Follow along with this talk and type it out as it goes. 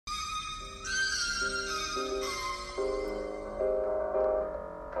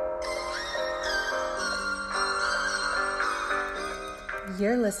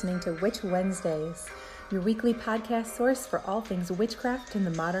You're listening to Witch Wednesdays, your weekly podcast source for all things witchcraft in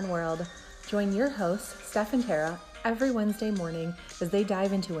the modern world. Join your hosts, Steph and Tara, every Wednesday morning as they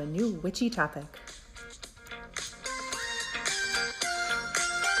dive into a new witchy topic.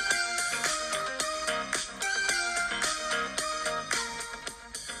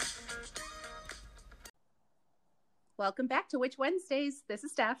 Welcome back to Witch Wednesdays. This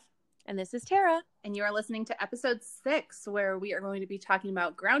is Steph. And this is Tara. And you are listening to episode 6, where we are going to be talking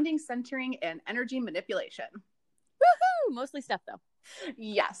about grounding, centering, and energy manipulation. Woohoo! Mostly Steph, though.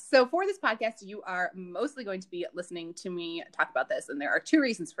 Yes. So for this podcast, you are mostly going to be listening to me talk about this. And there are 2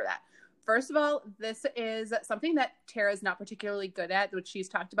 reasons for that. First of all, this is something that Tara is not particularly good at, which she's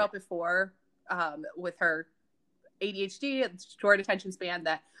talked about before with her ADHD and short attention span,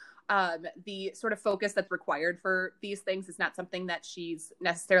 that the sort of focus that's required for these things is not something that she's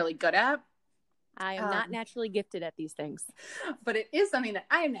necessarily good at. I am not naturally gifted at these things. But it is something that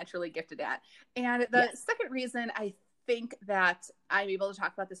I am naturally gifted at. And the second reason I think that I'm able to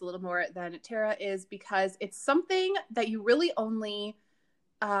talk about this a little more than Tara is because it's something that you really only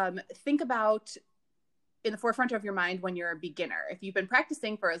think about in the forefront of your mind when you're a beginner. If you've been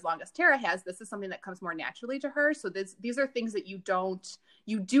practicing for as long as Tara has, this is something that comes more naturally to her. So these are things that you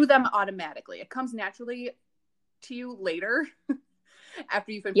do them automatically. It comes naturally to you later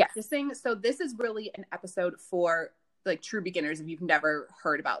after you've been practicing. So this is really an episode for like true beginners if you've never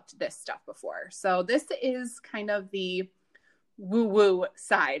heard about this stuff before. So this is kind of the woo-woo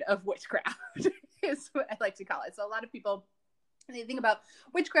side of witchcraft is what I like to call it. So a lot of people, they think about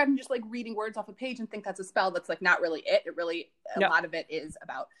witchcraft and just like reading words off a page and think that's a spell. That's like not really it. A lot of it is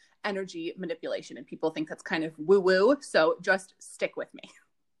about energy manipulation, and people think that's kind of woo-woo. So just stick with me.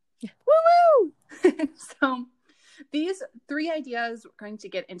 Woo-woo! So these 3 ideas, we're going to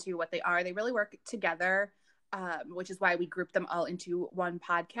get into what they are. They really work together, which is why we group them all into one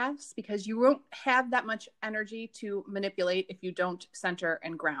podcast, because you won't have that much energy to manipulate if you don't center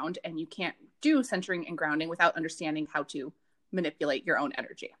and ground, and you can't do centering and grounding without understanding how to manipulate your own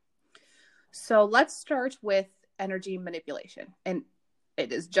energy. So let's start with energy manipulation. And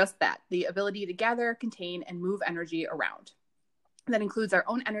it is just that, the ability to gather, contain, and move energy around. That includes our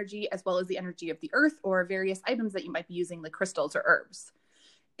own energy as well as the energy of the earth or various items that you might be using, like crystals or herbs.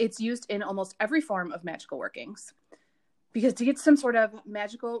 It's used in almost every form of magical workings, because to get some sort of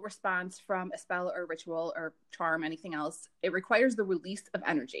magical response from a spell or ritual or charm, anything else, it requires the release of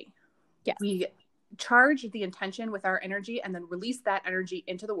energy. Yes. We charge the intention with our energy and then release that energy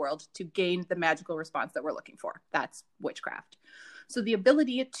into the world to gain the magical response that we're looking for. That's witchcraft. So the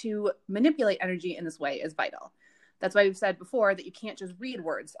ability to manipulate energy in this way is vital. That's why we've said before that you can't just read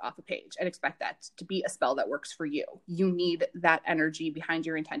words off a page and expect that to be a spell that works for you. You need that energy behind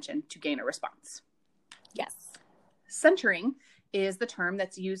your intention to gain a response. Yes. Centering is the term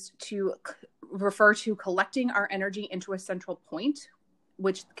that's used to refer to collecting our energy into a central point,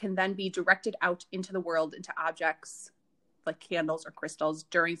 which can then be directed out into the world, into objects like candles or crystals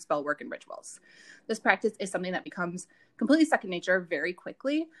during spell work and rituals. This practice is something that becomes completely second nature very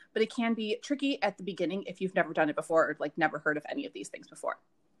quickly, but it can be tricky at the beginning if you've never done it before or like never heard of any of these things before.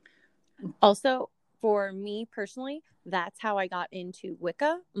 Also, for me personally, that's how I got into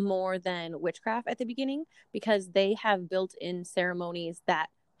Wicca more than witchcraft at the beginning, because they have built-in ceremonies that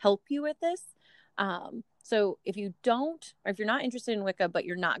help you with this. So if you're not interested in Wicca, but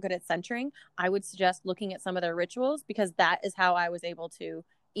you're not good at centering, I would suggest looking at some of their rituals, because that is how I was able to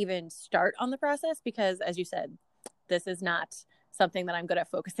even start on the process. Because as you said, this is not something that I'm good at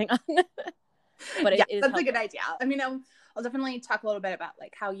focusing on, but it is that's a good idea. I mean, I'll definitely talk a little bit about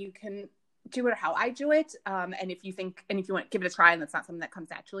like how you can do it or how I do it. And if you want to give it a try and that's not something that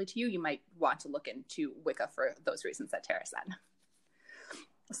comes naturally to you, you might want to look into Wicca for those reasons that Tara said.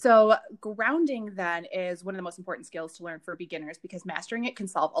 So grounding then is one of the most important skills to learn for beginners, because mastering it can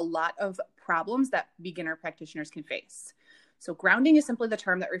solve a lot of problems that beginner practitioners can face. So grounding is simply the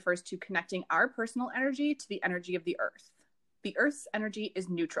term that refers to connecting our personal energy to the energy of the earth. The earth's energy is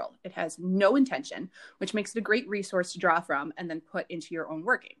neutral. It has no intention, which makes it a great resource to draw from and then put into your own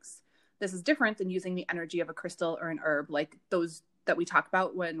workings. This is different than using the energy of a crystal or an herb, like those that we talk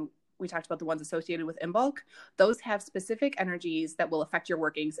about when we talked about the ones associated with Imbolc. Those have specific energies that will affect your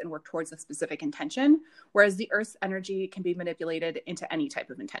workings and work towards a specific intention, whereas the earth's energy can be manipulated into any type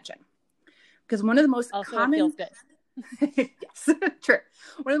of intention. Because one of the most common... It feels good. Yes, true.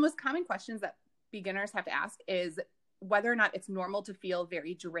 One of the most common questions that beginners have to ask is whether or not it's normal to feel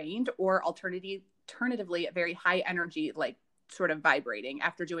very drained or alternatively very high energy, like sort of vibrating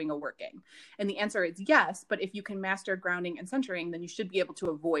after doing a working. And the answer is yes, but if you can master grounding and centering, then you should be able to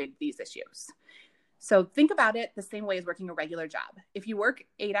avoid these issues. So think about it the same way as working a regular job. If you work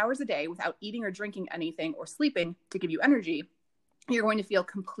 8 hours a day without eating or drinking anything or sleeping to give you energy, you're going to feel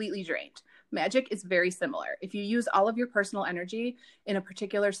completely drained. Magic is very similar. If you use all of your personal energy in a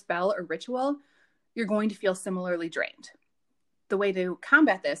particular spell or ritual, you're going to feel similarly drained. The way to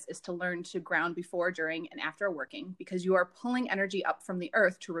combat this is to learn to ground before, during, and after working, because you are pulling energy up from the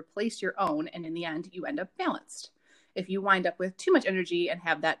earth to replace your own, and in the end, you end up balanced. If you wind up with too much energy and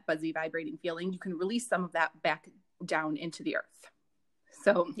have that buzzy, vibrating feeling, you can release some of that back down into the earth.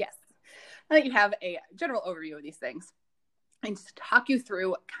 So yes, now that you have a general overview of these things, and to talk you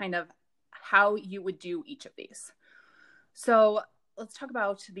through kind of how you would do each of these. So let's talk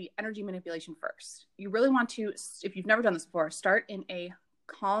about the energy manipulation first. You really want to, if you've never done this before, start in a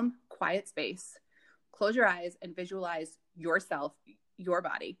calm, quiet space, close your eyes and visualize yourself, your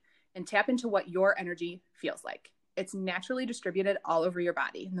body, and tap into what your energy feels like. It's naturally distributed all over your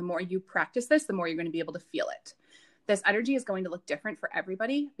body. And the more you practice this, the more you're going to be able to feel it. This energy is going to look different for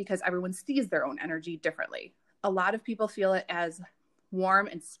everybody because everyone sees their own energy differently. A lot of people feel it as warm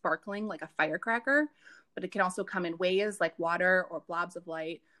and sparkling like a firecracker, but it can also come in waves like water or blobs of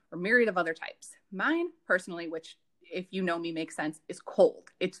light or myriad of other types. Mine, personally, which if you know me makes sense, is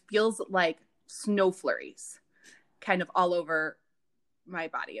cold. It feels like snow flurries kind of all over my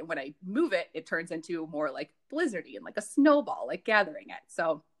body. And when I move it, it turns into more like blizzardy and like a snowball, like gathering it.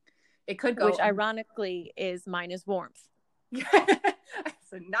 So it could go. Which ironically is mine is warmth.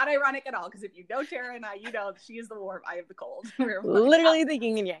 So not ironic at all, because if you know Tara and I, you know she is the warm, I am the cold. Literally the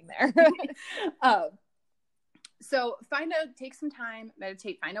yin and yang there. So take some time,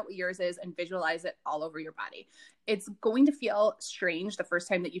 meditate, find out what yours is, and visualize it all over your body. It's going to feel strange the first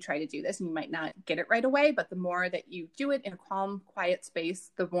time that you try to do this, and you might not get it right away, but the more that you do it in a calm, quiet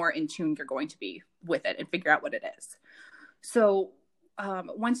space, the more in tune you're going to be with it and figure out what it is. So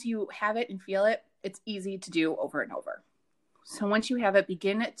once you have it and feel it, it's easy to do over and over. So once you have it,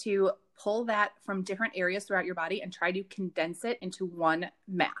 begin to pull that from different areas throughout your body and try to condense it into one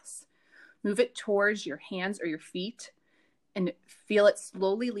mass. Move it towards your hands or your feet and feel it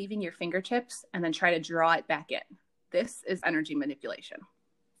slowly leaving your fingertips, and then try to draw it back in. This is energy manipulation.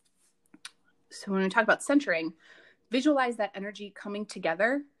 So when we talk about centering, visualize that energy coming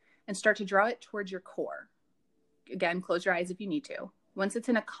together and start to draw it towards your core. Again, close your eyes if you need to. Once it's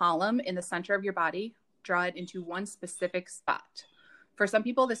in a column in the center of your body, draw it into one specific spot. For some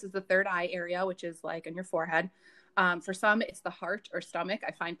people, this is the third eye area, which is like on your forehead. For some, it's the heart or stomach.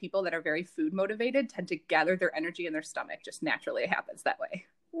 I find people that are very food motivated tend to gather their energy in their stomach. Just naturally, it happens that way.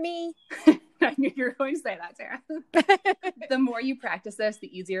 Me. I knew you were going to say that, Sarah. The more you practice this,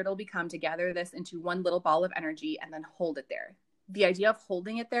 the easier it'll become to gather this into one little ball of energy and then hold it there. The idea of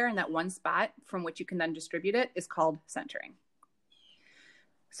holding it there in that one spot from which you can then distribute it is called centering.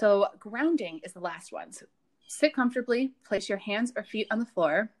 So grounding is the last one. So sit comfortably, place your hands or feet on the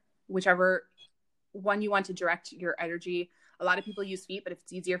floor, whichever one you want to direct your energy. A lot of people use feet, but if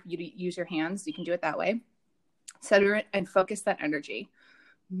it's easier for you to use your hands, you can do it that way. Center it and focus that energy.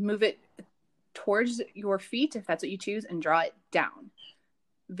 Move it towards your feet, if that's what you choose, and draw it down.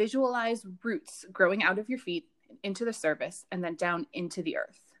 Visualize roots growing out of your feet into the surface and then down into the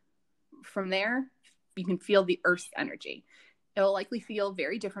earth. From there, you can feel the earth's energy. It'll likely feel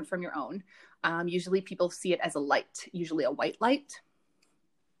very different from your own. Usually people see it as a light, usually a white light.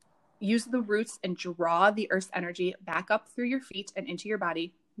 Use the roots and draw the earth's energy back up through your feet and into your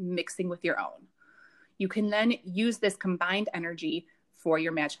body, mixing with your own. You can then use this combined energy for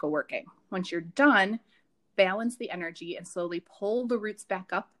your magical working. Once you're done, balance the energy and slowly pull the roots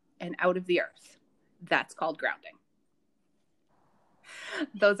back up and out of the earth. That's called grounding.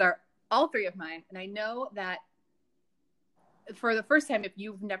 Those are all three of mine. And I know that for the first time, if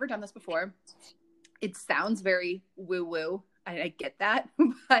you've never done this before, it sounds very woo-woo. I get that,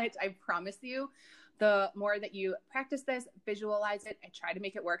 but I promise you, the more that you practice this, visualize it, and try to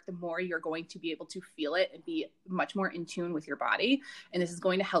make it work, the more you're going to be able to feel it and be much more in tune with your body. And this is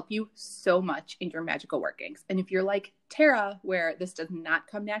going to help you so much in your magical workings. And if you're like Tara, where this does not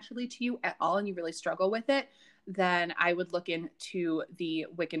come naturally to you at all and you really struggle with it, then I would look into the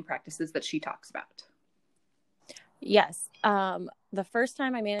Wiccan practices that she talks about. Yes. The first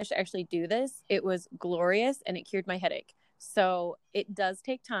time I managed to actually do this, it was glorious and it cured my headache. So it does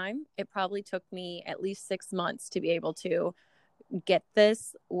take time. It probably took me at least 6 months to be able to get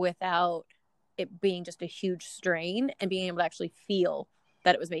this without it being just a huge strain and being able to actually feel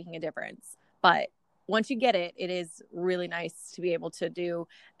that it was making a difference. But once you get it, it is really nice to be able to do,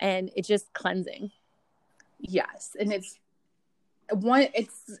 and it's just cleansing. Yes. And it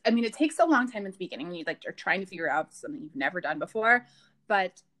takes a long time in the beginning. You are trying to figure out something you've never done before,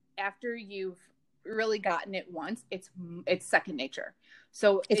 but after you've really gotten it once, it's second nature.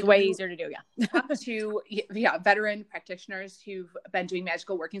 So it's way easier to do. Yeah. Talk to veteran practitioners who've been doing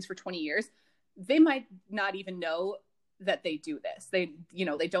magical workings for 20 years. They might not even know that they do this. They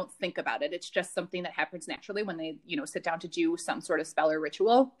don't think about it. It's just something that happens naturally when they, sit down to do some sort of spell or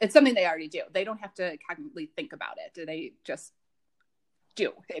ritual. It's something they already do. They don't have to cognitively think about it. They just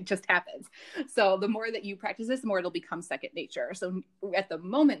do. It just happens. So the more that you practice this, the more it'll become second nature. So at the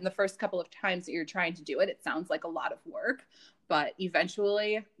moment, in the first couple of times that you're trying to do it, it sounds like a lot of work, but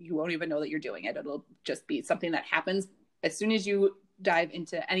eventually you won't even know that you're doing it. It'll just be something that happens. As soon as you dive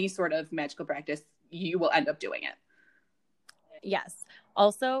into any sort of magical practice, you will end up doing it. Yes.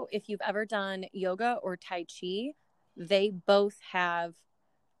 Also, if you've ever done yoga or Tai Chi, they both have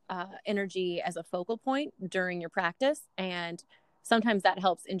energy as a focal point during your practice. And sometimes that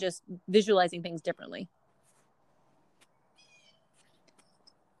helps in just visualizing things differently.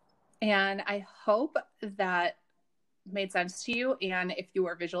 And I hope that made sense to you. And if you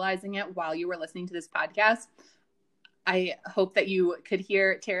were visualizing it while you were listening to this podcast, I hope that you could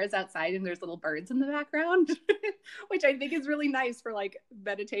hear Tara's outside and there's little birds in the background, which I think is really nice for like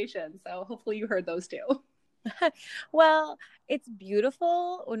meditation. So hopefully you heard those too. Well, it's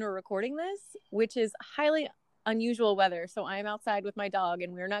beautiful when we're recording this, which is highly unusual weather. So I'm outside with my dog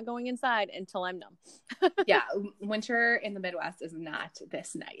and we're not going inside until I'm numb. Yeah. Winter in the Midwest is not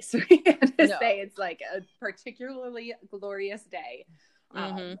this nice. Say it's like a particularly glorious day.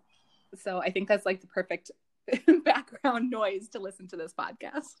 Mm-hmm. So I think that's like the perfect background noise to listen to this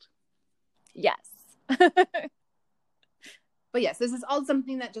podcast. Yes. But yes, this is all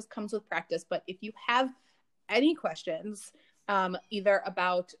something that just comes with practice. But if you have any questions, either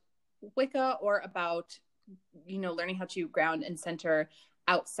about Wicca or about, learning how to ground and center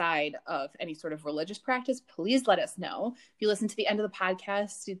outside of any sort of religious practice, please let us know. If you listen to the end of the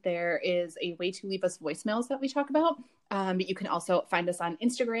podcast, there is a way to leave us voicemails that we talk about. But you can also find us on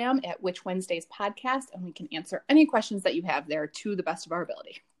Instagram at Witch Wednesdays Podcast, and we can answer any questions that you have there to the best of our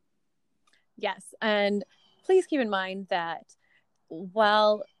ability. Yes. And please keep in mind that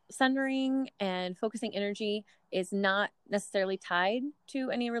while centering and focusing energy is not necessarily tied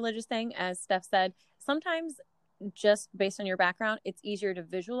to any religious thing, as Steph said, sometimes just based on your background, it's easier to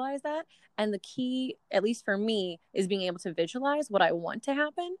visualize that. And the key, at least for me, is being able to visualize what I want to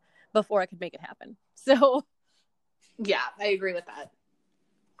happen before I could make it happen. So yeah, I agree with that.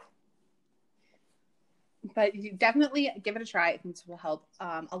 But you definitely give it a try. I think this will help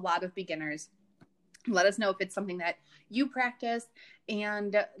a lot of beginners. Let us know if it's something that you practice,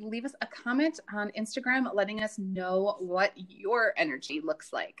 and leave us a comment on Instagram letting us know what your energy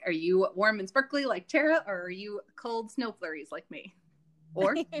looks like. Are you warm and sparkly like Tara, or are you cold snow flurries like me?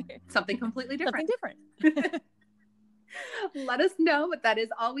 Or something completely different. Let us know, but that is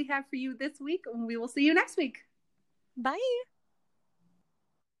all we have for you this week, and we will see you next week. Bye.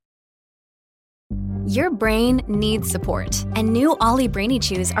 Your brain needs support, and new Ollie Brainy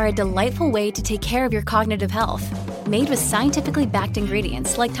Chews are a delightful way to take care of your cognitive health. Made with scientifically backed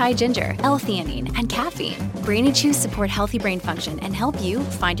ingredients like Thai ginger, L-theanine, and caffeine, Brainy Chews support healthy brain function and help you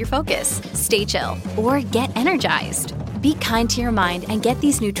find your focus, stay chill, or get energized. Be kind to your mind and get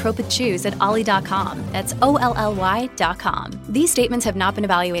these nootropic chews at ollie.com. That's OLLY.com. These statements have not been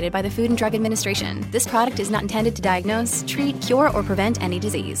evaluated by the Food and Drug Administration. This product is not intended to diagnose, treat, cure, or prevent any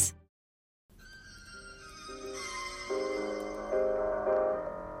disease.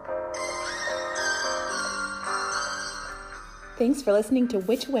 Thanks for listening to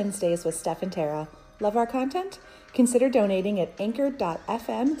Witch Wednesdays with Steph and Tara. Love our content? Consider donating at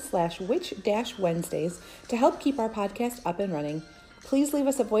anchor.fm/witch-wednesdays to help keep our podcast up and running. Please leave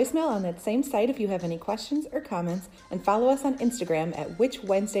us a voicemail on that same site if you have any questions or comments, and follow us on Instagram at Witch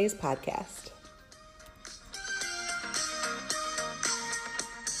Wednesdays Podcast.